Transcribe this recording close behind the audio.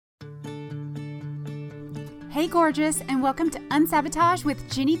Hey gorgeous, and welcome to Unsabotage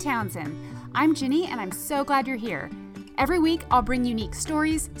with Ginny Townsend. I'm Ginny and I'm so glad you're here. Every week I'll bring unique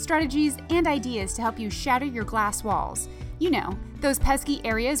stories, strategies, and ideas to help you shatter your glass walls. You know, those pesky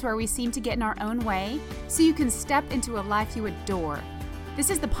areas where we seem to get in our own way, so you can step into a life you adore. This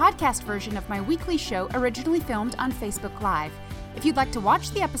is the podcast version of my weekly show originally filmed on Facebook Live. If you'd like to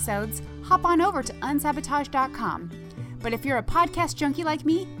watch the episodes, hop on over to unsabotage.com. But if you're a podcast junkie like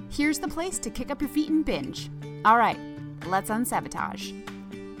me, here's the place to kick up your feet and binge. All right, let's unsabotage.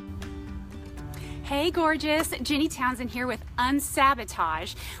 Hey gorgeous, Ginny Townsend here with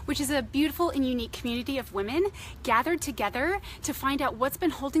Unsabotage, which is a beautiful and unique community of women gathered together to find out what's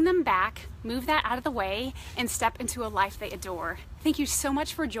been holding them back, move that out of the way, and step into a life they adore. Thank you so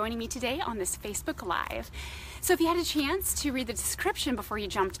much for joining me today on this Facebook Live. So if you had a chance to read the description before you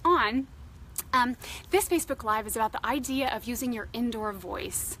jumped on, this Facebook Live is about the idea of using your indoor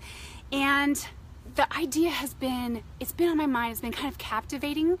voice. And the idea it's been on my mind, it's been kind of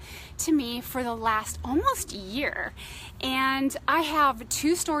captivating to me for the last almost year. And I have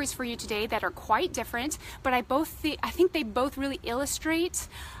two stories for you today that are quite different, but I think they both really illustrate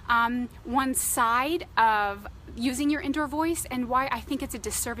one side of using your indoor voice and why I think it's a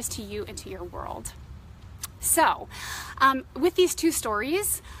disservice to you and to your world. So, with these two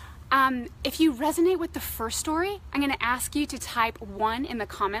stories, if you resonate with the first story, I'm going to ask you to type 1 in the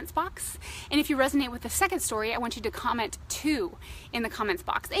comments box. And if you resonate with the second story, I want you to comment 2 in the comments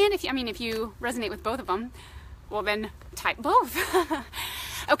box. And if you resonate with both of them, well then type both.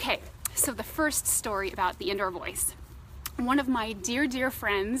 Okay, so the first story about the indoor voice. One of my dear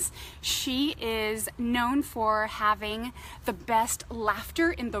friends, she is known for having the best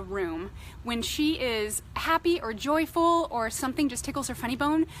laughter in the room. When she is happy or joyful or something just tickles her funny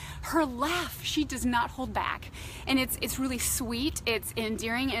bone, her laugh, she does not hold back. And it's really sweet, it's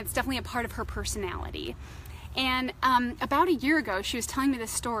endearing, and it's definitely a part of her personality. And about a year ago, she was telling me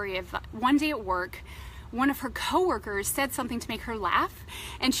this story of one day at work, one of her coworkers said something to make her laugh,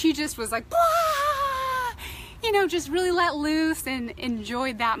 and she just was like, "Blah!" Just really let loose and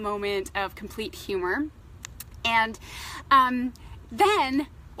enjoyed that moment of complete humor. And then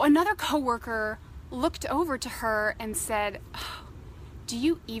another coworker looked over to her and said, "Oh, do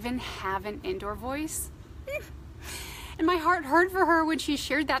you even have an indoor voice?" And my heart hurt for her when she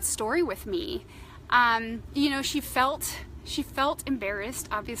shared that story with me. She felt embarrassed,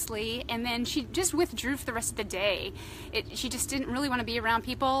 obviously, and then she just withdrew for the rest of the day. She just didn't really want to be around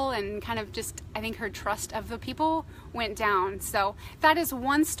people, and kind of just, I think her trust of the people went down. So that is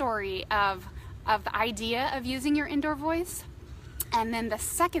one story of the idea of using your indoor voice. And then the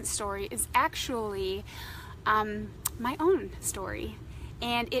second story is actually my own story.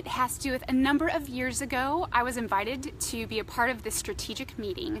 And it has to do with a number of years ago, I was invited to be a part of this strategic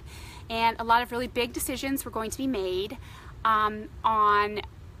meeting, and a lot of really big decisions were going to be made on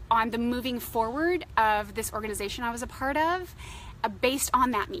the moving forward of this organization I was a part of, based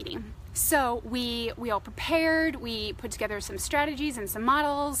on that meeting. So we all prepared, we put together some strategies and some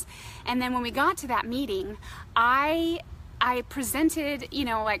models, and then when we got to that meeting, I presented,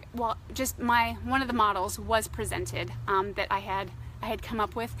 one of the models was presented that I had come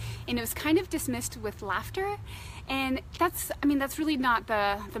up with, and it was kind of dismissed with laughter. And that's really not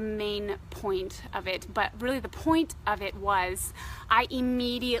the main point of it, but really the point of it was I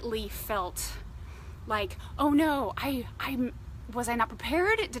immediately felt like, oh no, was I not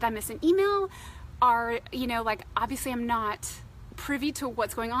prepared? Did I miss an email? Obviously I'm not privy to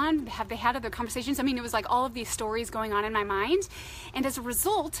what's going on. Have they had other conversations? It was like all of these stories going on in my mind. And as a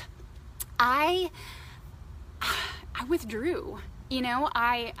result, I withdrew.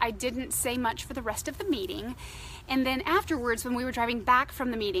 I didn't say much for the rest of the meeting. And then afterwards, when we were driving back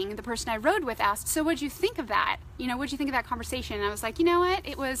from the meeting, the person I rode with asked, "So what'd you think of that? What'd you think of that conversation?" And I was like, you know what?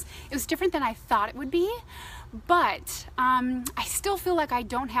 It was different than I thought it would be. But I still feel like I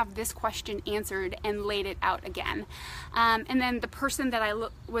don't have this question answered, and laid it out again. And then the person that I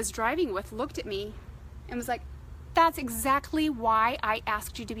was driving with looked at me and was like, "That's exactly why I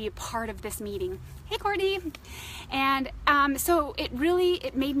asked you to be a part of this meeting." Hey, Courtney. And so it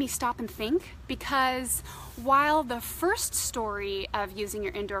made me stop and think, because while the first story of using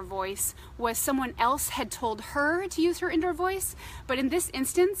your indoor voice was someone else had told her to use her indoor voice, but in this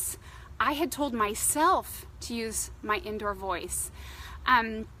instance, I had told myself to use my indoor voice.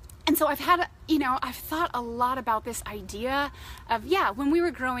 And so I've thought a lot about this idea of, when we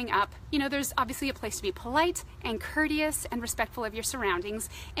were growing up, there's obviously a place to be polite and courteous and respectful of your surroundings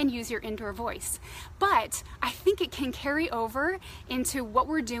and use your indoor voice. But I think it can carry over into what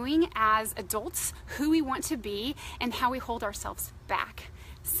we're doing as adults, who we want to be, and how we hold ourselves back.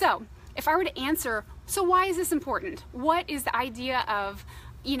 So if I were to answer So why is this important? What is the idea of,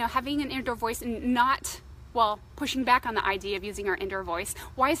 having an indoor voice and not, pushing back on the idea of using our indoor voice?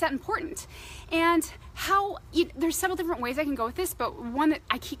 Why is that important? And there's several different ways I can go with this, but one that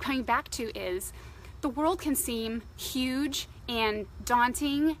I keep coming back to is the world can seem huge and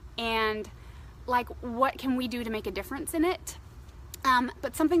daunting, and like, what can we do to make a difference in it?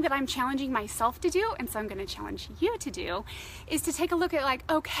 But something that I'm challenging myself to do, and so I'm going to challenge you to do, is to take a look at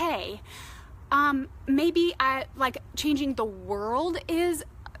maybe changing the world is,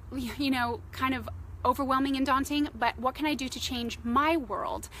 kind of overwhelming and daunting, but what can I do to change my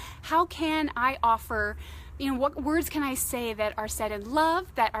world? How can I offer, what words can I say that are said in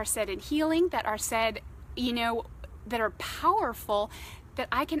love, that are said in healing, that are said, that are powerful, that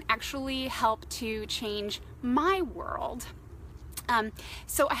I can actually help to change my world?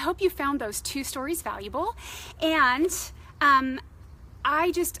 So I hope you found those 2 stories valuable, and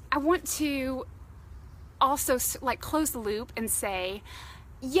I want to also close the loop and say,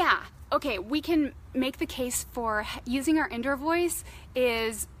 okay, we can make the case for using our indoor voice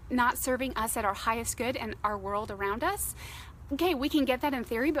is not serving us at our highest good and our world around us. Okay, we can get that in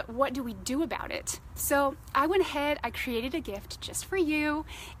theory, but what do we do about it? So I went ahead, I created a gift just for you,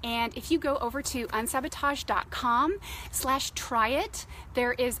 and if you go over to unsabotage.com/tryit,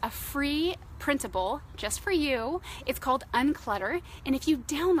 there is a free printable just for you. It's called Unclutter, and if you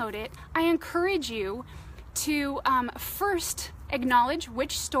download it, I encourage you to first acknowledge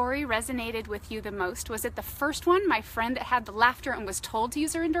which story resonated with you the most. Was it the first one, my friend that had the laughter and was told to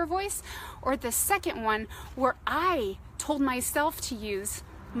use her indoor voice, or the second one where I told myself to use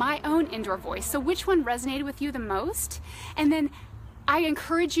my own indoor voice? So which one resonated with you the most? And then I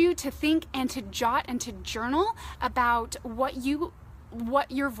encourage you to think and to jot and to journal about what your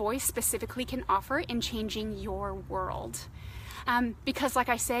voice specifically can offer in changing your world. Because like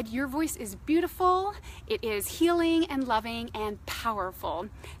I said, your voice is beautiful, it is healing and loving and powerful.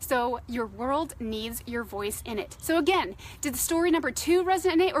 So your world needs your voice in it. So again, did the story number 2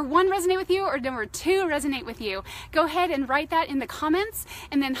 resonate, or 1 resonate with you, or number 2 resonate with you? Go ahead and write that in the comments,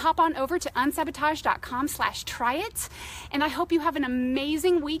 and then hop on over to unsabotage.com/tryit. And I hope you have an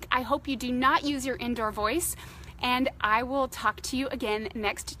amazing week. I hope you do not use your indoor voice, and I will talk to you again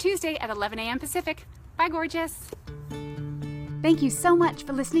next Tuesday at 11 a.m. Pacific. Bye, gorgeous. Thank you so much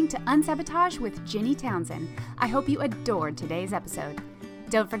for listening to Unsabotage with Jenny Townsend. I hope you adored today's episode.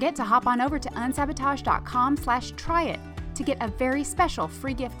 Don't forget to hop on over to unsabotage.com/tryit to get a very special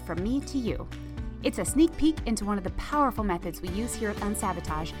free gift from me to you. It's a sneak peek into one of the powerful methods we use here at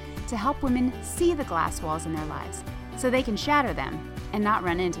Unsabotage to help women see the glass walls in their lives so they can shatter them and not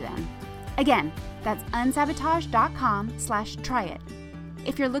run into them. Again, that's unsabotage.com/tryit.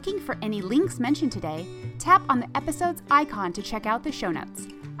 If you're looking for any links mentioned today, tap on the episode's icon to check out the show notes.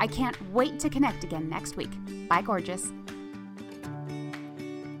 I can't wait to connect again next week. Bye, gorgeous.